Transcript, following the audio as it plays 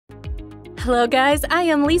Hello guys, I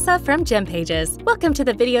am Lisa from GemPages. Welcome to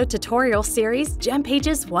the video tutorial series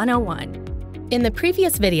GemPages 101. In the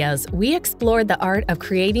previous videos, we explored the art of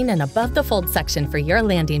creating an above-the-fold section for your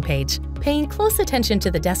landing page, paying close attention to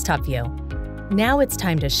the desktop view. Now it's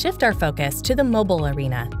time to shift our focus to the mobile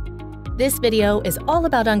arena. This video is all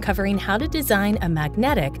about uncovering how to design a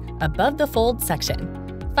magnetic, above-the-fold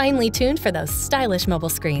section, finely tuned for those stylish mobile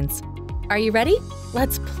screens. Are you ready?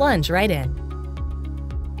 Let's plunge right in.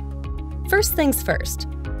 First things first,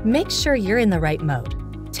 make sure you're in the right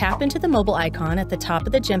mode. Tap into the mobile icon at the top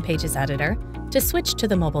of the GemPages editor to switch to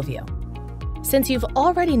the mobile view. Since you've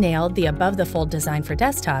already nailed the above-the-fold design for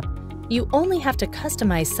desktop, you only have to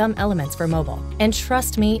customize some elements for mobile. And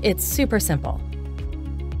trust me, it's super simple.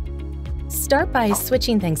 Start by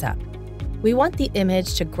switching things up. We want the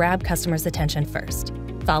image to grab customers' attention first,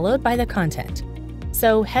 followed by the content.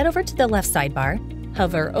 So head over to the left sidebar,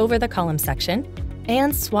 hover over the column section,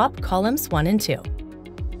 and swap columns 1 and 2.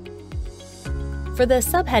 For the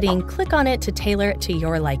subheading, click on it to tailor it to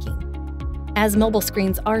your liking. As mobile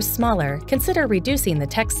screens are smaller, consider reducing the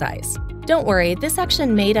text size. Don't worry, this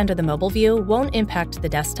action made under the mobile view won't impact the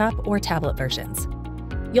desktop or tablet versions.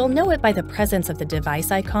 You'll know it by the presence of the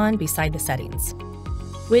device icon beside the settings,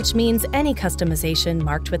 which means any customization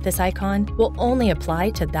marked with this icon will only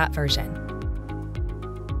apply to that version.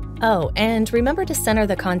 Oh, and remember to center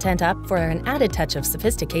the content up for an added touch of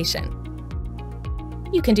sophistication.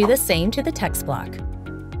 You can do the same to the text block.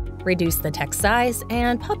 Reduce the text size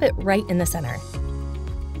and pop it right in the center.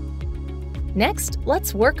 Next,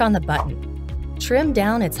 let's work on the button. Trim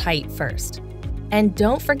down its height first. And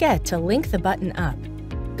don't forget to link the button up.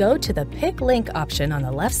 Go to the Pick Link option on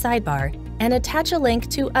the left sidebar and attach a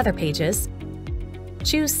link to other pages.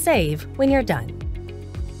 Choose Save when you're done.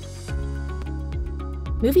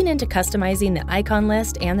 Moving into customizing the icon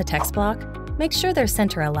list and the text block, make sure they're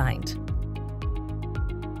center aligned.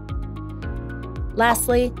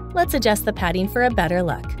 Lastly, let's adjust the padding for a better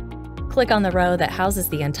look. Click on the row that houses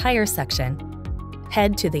the entire section.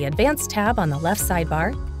 Head to the Advanced tab on the left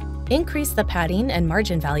sidebar, increase the padding and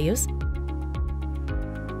margin values.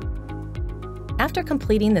 After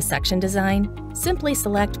completing the section design, simply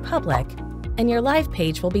select Public, and your live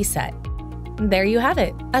page will be set. There you have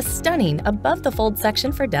it, a stunning above-the-fold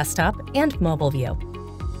section for desktop and mobile view.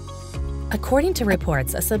 According to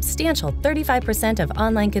reports, a substantial 35% of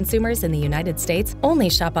online consumers in the United States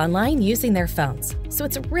only shop online using their phones, so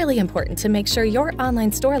it's really important to make sure your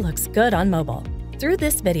online store looks good on mobile. Through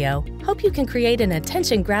this video, hope you can create an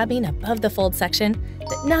attention-grabbing above-the-fold section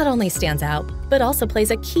that not only stands out, but also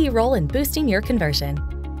plays a key role in boosting your conversion.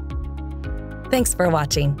 Thanks for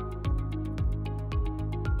watching.